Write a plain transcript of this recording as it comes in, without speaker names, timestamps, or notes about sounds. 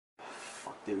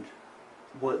Dude.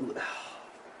 What?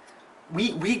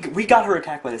 We got her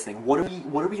attacked by this thing. What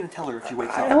are we gonna tell her if she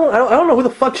wakes up? I don't know who the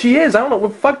fuck she is. I don't know.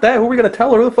 Fuck that. Who are we gonna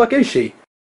tell her? Who the fuck is she?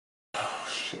 Oh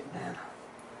shit, man.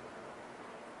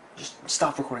 Just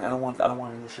stop recording. I don't want any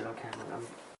of this shit on camera.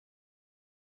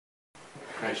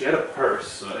 Alright, she had a purse.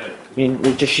 So I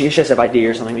mean, she just have ID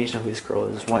or something. We need to know who this girl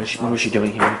is. What was she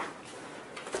doing here?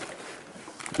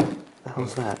 What the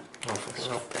hell's that?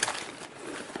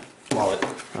 Wallet.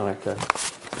 Alright, good.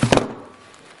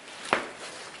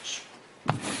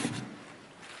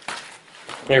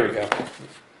 There we go.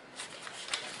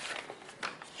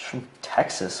 She's from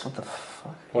Texas. What the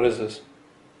fuck? What is this?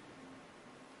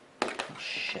 Oh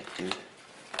shit, dude.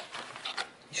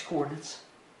 These coordinates.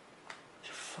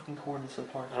 These are fucking coordinates of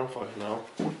the park. I don't fucking know.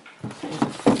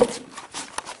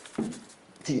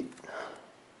 Dude.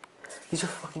 These are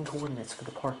fucking coordinates for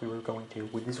the park we were going to.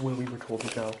 This is where we were told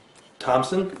to go.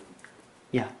 Thompson?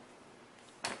 Yeah.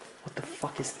 What the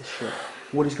fuck is this shit?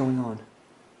 What is going on?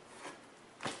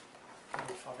 I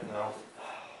don't fucking know.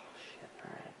 Shit,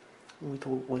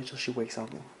 alright. Wait till she wakes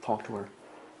up and talk to her.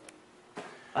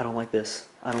 I don't like this.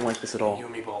 I don't like this at all. You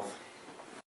and me both.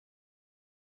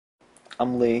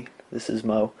 I'm Lee. This is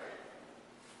Mo.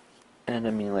 And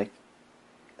I mean, like...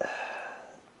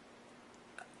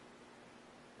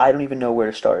 I don't even know where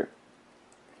to start.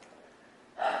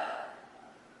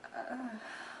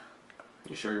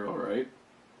 You sure you're alright?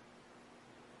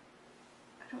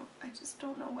 I just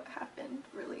don't know what happened,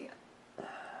 really.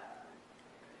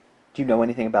 Do you know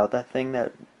anything about that thing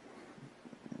that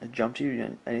jumped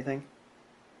you? Anything?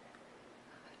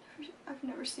 I've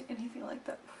never seen anything like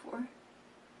that before.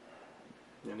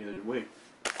 Yeah, neither did we.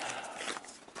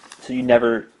 So you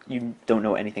don't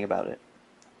know anything about it?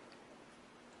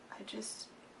 I just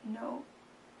know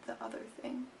the other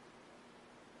thing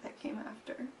that came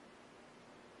after.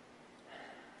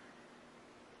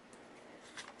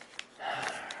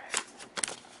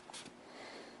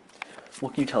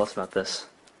 What can you tell us about this?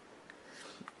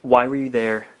 Why were you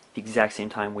there the exact same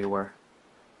time we were?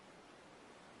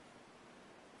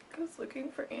 I was looking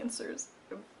for answers.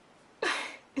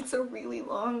 It's a really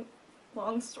long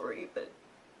story, but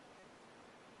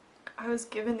I was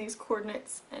given these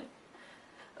coordinates and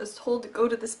I was told to go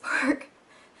to this park,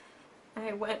 and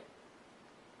I went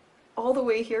all the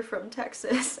way here from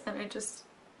Texas, and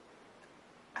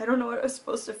I don't know what I was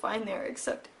supposed to find there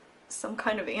except some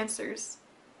kind of answers.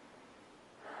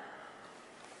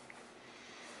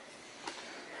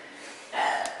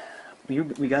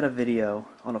 We got a video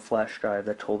on a flash drive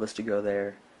that told us to go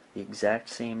there the exact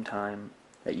same time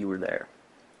that you were there.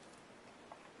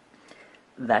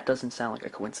 That doesn't sound like a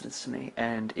coincidence to me.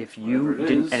 And if you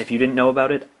didn't know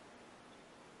about it,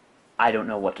 I don't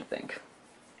know what to think.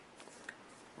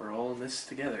 We're all in this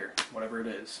together, whatever it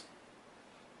is.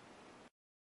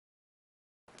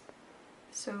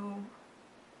 So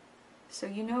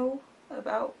you know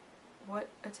about what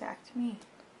attacked me?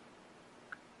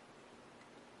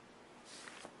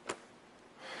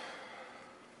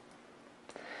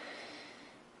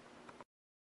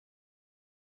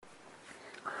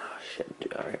 Shit,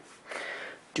 dude, alright.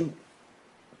 Do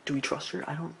we trust her?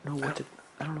 I don't know what to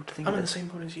think I'm of in the this. same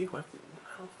boat as you. I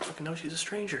don't fucking know. She's a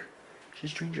stranger.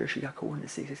 She's a stranger. She got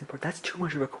coordinates the exact same part. That's too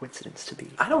much of a coincidence to be.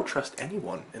 I don't trust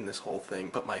anyone in this whole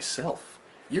thing but myself.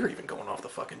 You're even going off the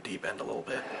fucking deep end a little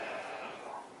bit.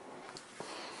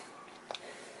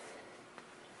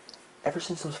 Ever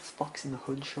since those fucks in the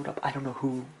hood showed up, I don't know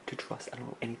who to trust. I don't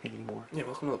know anything anymore. Yeah,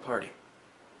 welcome to the party.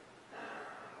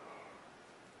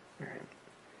 Alright.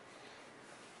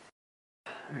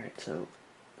 Alright, so...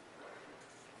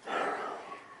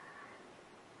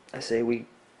 I say we...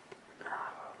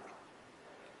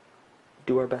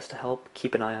 do our best to help.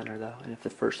 Keep an eye on her, though. And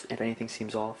if anything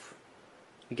seems off,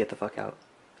 we get the fuck out.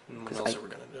 What else are we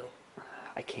gonna do?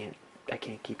 I can't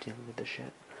keep dealing with this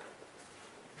shit.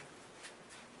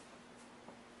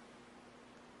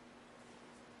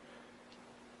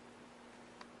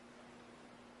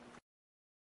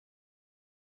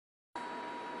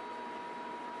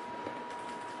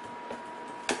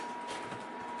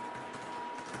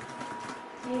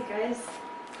 Hey guys,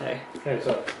 Hey. Hey, what's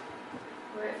up?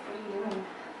 what are you doing?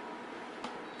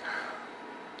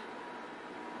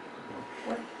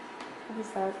 What is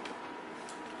that?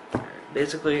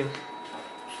 Basically, a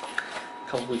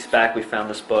couple weeks back we found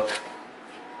this book,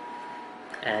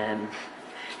 and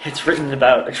it's written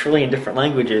about a trillion different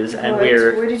languages, and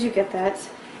Where did you get that?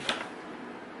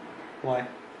 Why?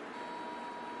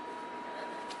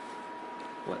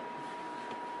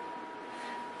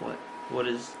 What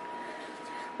is...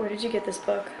 Where did you get this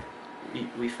book?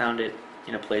 We found it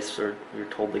in a place where we were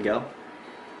told to go.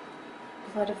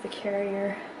 blood of the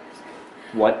carrier.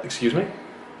 What? Excuse me?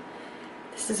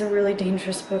 This is a really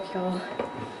dangerous book, y'all.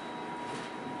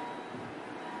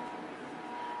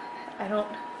 I don't...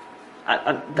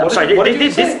 I'm sorry. What did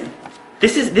you say?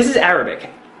 This is Arabic.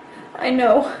 I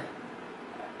know.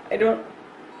 I don't...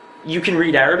 You can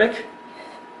read Arabic?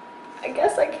 I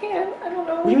guess I can. I don't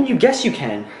know. What do you mean you guess you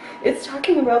can? It's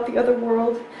talking about the other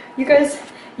world. You guys,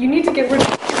 you need to get rid of...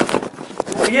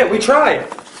 Oh, yeah, we tried.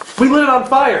 We lit it on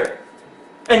fire.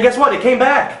 And guess what? It came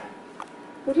back.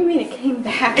 What do you mean it came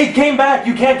back? It came back.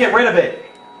 You can't get rid of it.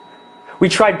 We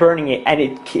tried burning it,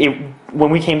 and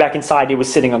when we came back inside, it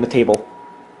was sitting on the table.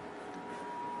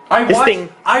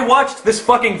 I watched this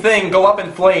fucking thing go up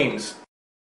in flames.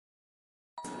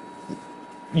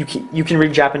 You can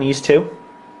read Japanese too?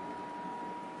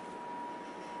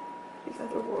 The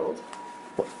other world.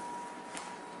 What?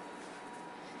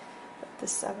 The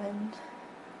 7.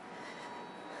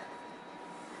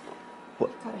 What?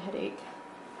 I've got a headache.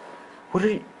 What are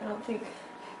you... I don't think...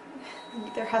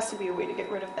 There has to be a way to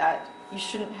get rid of that. You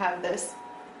shouldn't have this.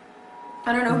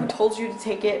 I don't know who told you to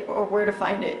take it or where to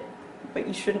find it, but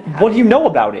you shouldn't have What do you know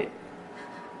about it?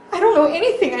 I don't know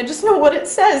anything. I just know what it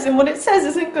says, and what it says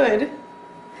isn't good.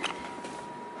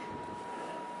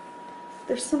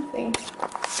 There's something.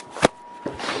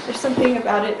 There's something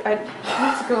about it. I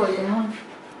have to go again.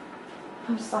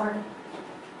 I'm sorry.